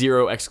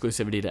 zero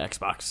exclusivity to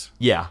Xbox.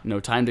 Yeah. No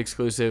timed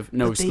exclusive,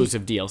 no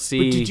exclusive DLC.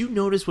 But did you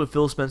notice what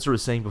Phil Spencer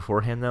was saying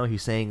beforehand, though?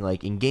 He's saying,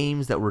 like, in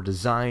games that were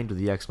designed with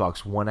the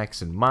Xbox One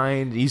X in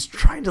mind, he's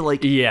trying to,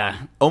 like,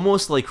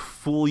 almost, like,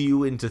 fool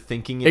you into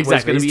thinking it was going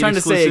to be He's trying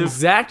exclusive. to say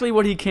exactly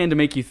what he can to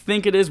make you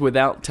think it is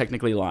without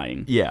technically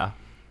lying. Yeah.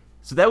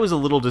 So that was a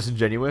little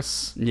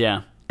disingenuous.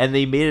 Yeah. And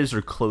they made it as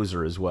their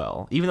closer as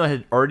well, even though it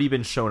had already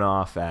been shown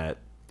off at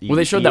Well,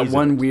 they showed that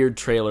one weird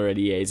trailer at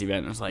EA's event.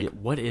 And I was like,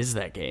 what is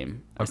that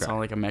game? I saw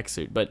like a mech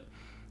suit. But,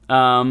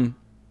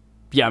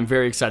 yeah, I'm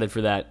very excited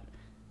for that.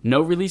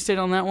 No release date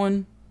on that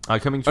one?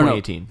 Coming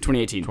 2018.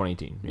 2018.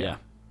 2018, yeah.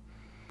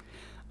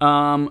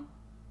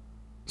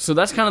 So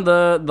that's kind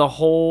of the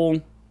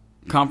whole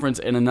conference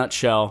in a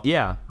nutshell.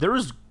 Yeah, there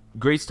was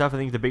great stuff. I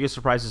think the biggest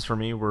surprises for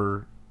me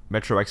were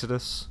Metro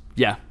Exodus.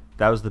 Yeah.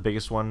 That was the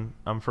biggest one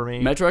for me.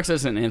 Metro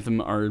Exodus and Anthem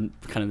are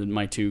kind of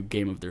my two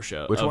game of their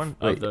show. Which one?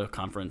 Of the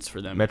conference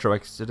for them. Metro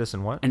Exodus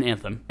and what? And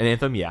Anthem. And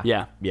Anthem, yeah.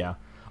 Yeah. Yeah.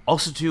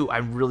 Also, too, I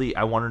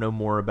want to know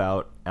more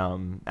about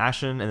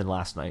Ashen and then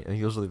Last Night. I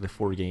think those are like the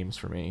 4 games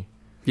for me.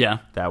 Yeah.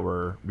 That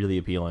were really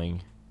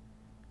appealing.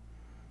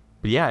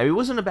 But yeah, it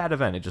wasn't a bad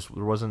event.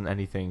 There wasn't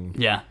anything.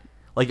 Yeah.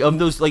 Like, of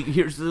those, like,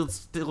 let's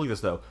look at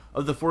this, though.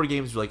 Of the 4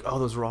 games, you're like, oh,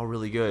 those are all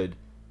really good.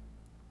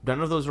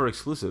 None of those are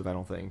exclusive, I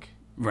don't think.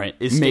 Right.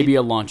 Maybe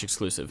a launch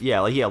exclusive.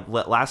 Yeah,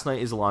 Last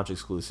Night is a launch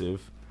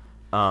exclusive.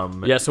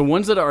 Yeah, so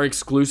ones that are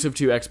exclusive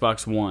to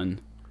Xbox One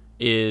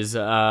is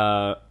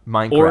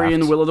Minecraft. Ori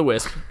and the Will of the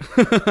Wisp.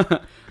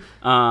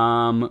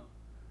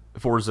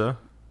 Forza.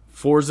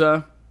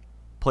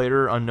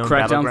 PlayerUnknown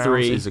Crackdown Battlegrounds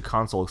 3 is a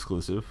console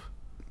exclusive.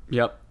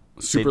 Yep.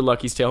 Super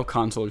Lucky's Tale,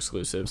 console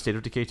exclusive. State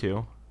of Decay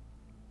 2.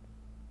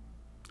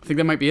 I think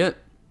that might be it.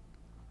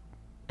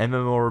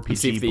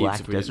 MMORPG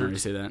Black Desert.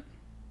 Say that.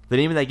 The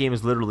name of that game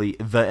is literally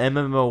the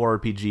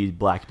MMORPG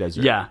Black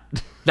Desert. Yeah,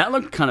 that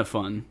looked kind of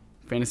fun.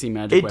 Fantasy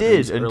Magic. It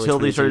did until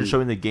they started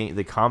showing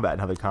the combat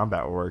and how the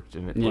combat worked,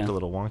 and it looked a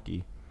little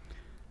wonky.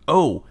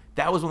 Oh,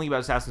 that was one thing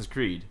about Assassin's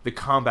Creed. The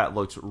combat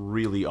looked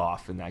really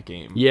off in that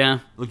game. Yeah,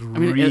 it looked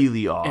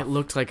really off. It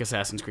looked like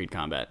Assassin's Creed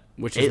combat,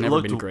 which has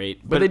never been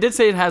great. But they did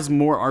say it has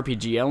more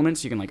RPG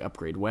elements. You can like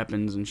upgrade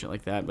weapons and shit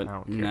like that. But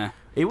nah.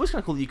 It was kind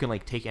of cool that you can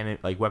like take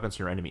weapons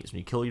from your enemies. When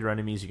you kill your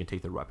enemies, you can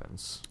take their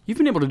weapons. You've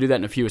been able to do that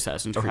in a few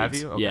Assassin's Creed. Have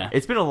you? Okay. Yeah.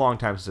 It's been a long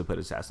time since I played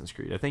Assassin's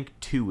Creed. I think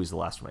 2 was the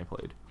last one I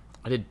played.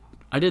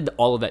 I did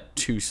all of that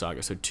 2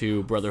 saga. So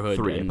 2 Brotherhood.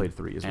 3. I played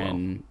 3 as well.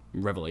 And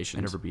Revelations.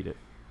 I never beat it.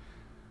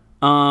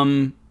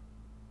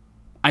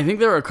 I think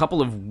there are a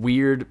couple of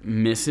weird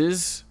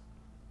misses.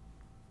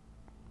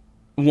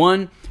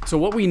 One, so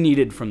what we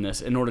needed from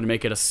this in order to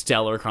make it a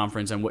stellar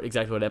conference and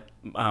exactly what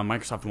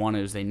Microsoft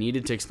wanted is they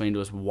needed to explain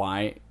to us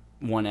why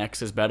One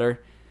X is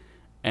better.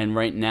 and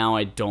right now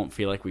I don't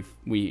feel like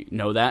we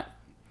know that.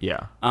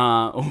 Yeah.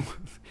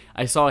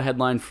 I saw a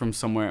headline from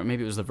somewhere,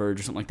 maybe it was The Verge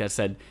or something like that,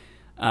 said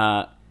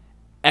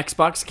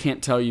Xbox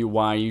can't tell you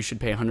why you should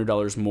pay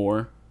 $100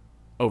 more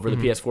over the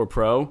PS4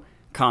 Pro,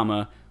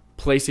 comma,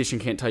 PlayStation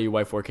can't tell you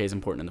why 4K is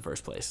important in the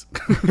first place.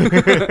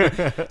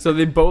 So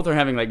they both are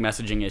having like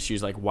messaging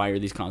issues, like why are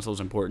these consoles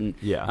important?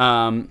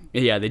 Yeah.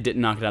 Yeah, they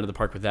didn't knock it out of the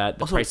park with that.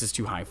 The Also, price is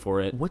too high for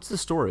it. What's the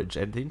storage?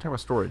 They didn't talk about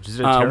storage. Is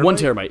it a terabyte? 1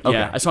 terabyte. Okay.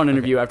 Yeah, I saw an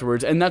interview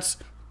afterwards, and I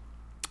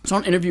saw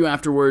an interview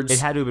afterwards. It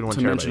had to have been 1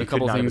 to terabyte. mention a It could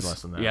couple not have things. been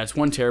less than that. Yeah, it's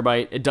 1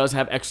 terabyte. It does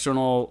have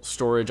external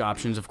storage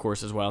options, of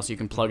course, as well, so you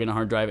can plug in a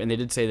hard drive. And they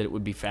did say that it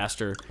would be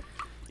faster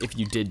if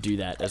you did do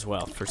that as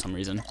well for some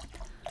reason.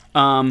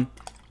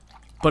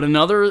 But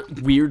another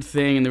weird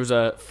thing, and there was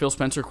a Phil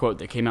Spencer quote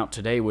that came out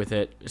today with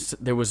it.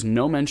 There was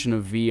no mention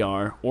of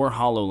VR or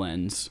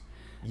HoloLens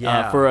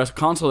for a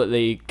console that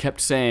they kept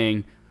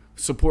saying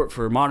support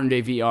for modern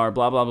day VR,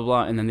 blah blah blah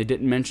blah, and then they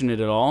didn't mention it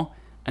at all.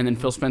 And then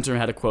Phil Spencer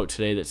had a quote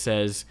today that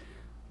says,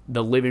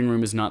 "The living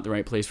room is not the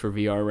right place for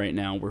VR right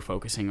now. We're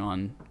focusing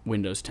on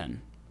Windows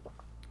 10."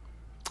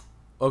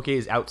 Okay,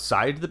 is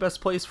outside the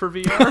best place for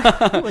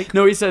VR?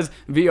 No, he says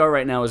VR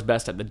right now is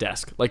best at the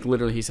desk. Like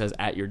literally, he says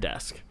at your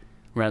desk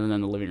rather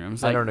than the living room.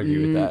 It's I like, don't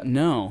agree with that.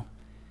 No.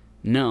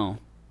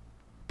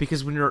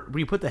 Because when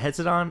you put the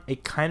headset on,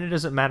 it kind of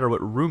doesn't matter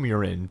what room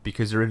you're in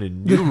because you're in a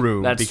new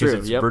room That's because true,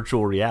 it's yep.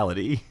 virtual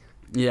reality.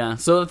 Yeah,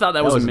 so I thought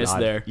that was a miss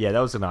there. Yeah, that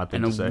was an odd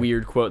thing And to a say.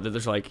 weird quote that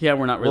there's like, yeah,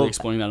 we're not really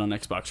exploring that on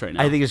Xbox right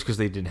now. I think it's because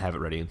they didn't have it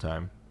ready in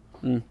time.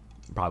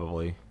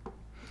 Probably.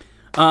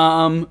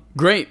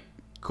 Great.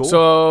 Cool.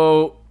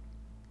 So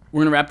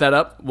we're going to wrap that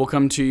up. We'll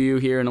come to you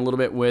here in a little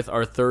bit with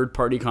our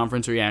third-party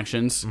conference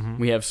reactions.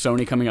 We have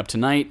Sony coming up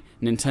tonight,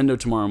 Nintendo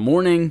tomorrow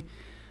morning.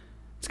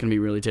 It's going to be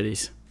really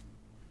titties.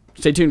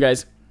 Stay tuned,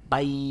 guys.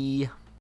 Bye.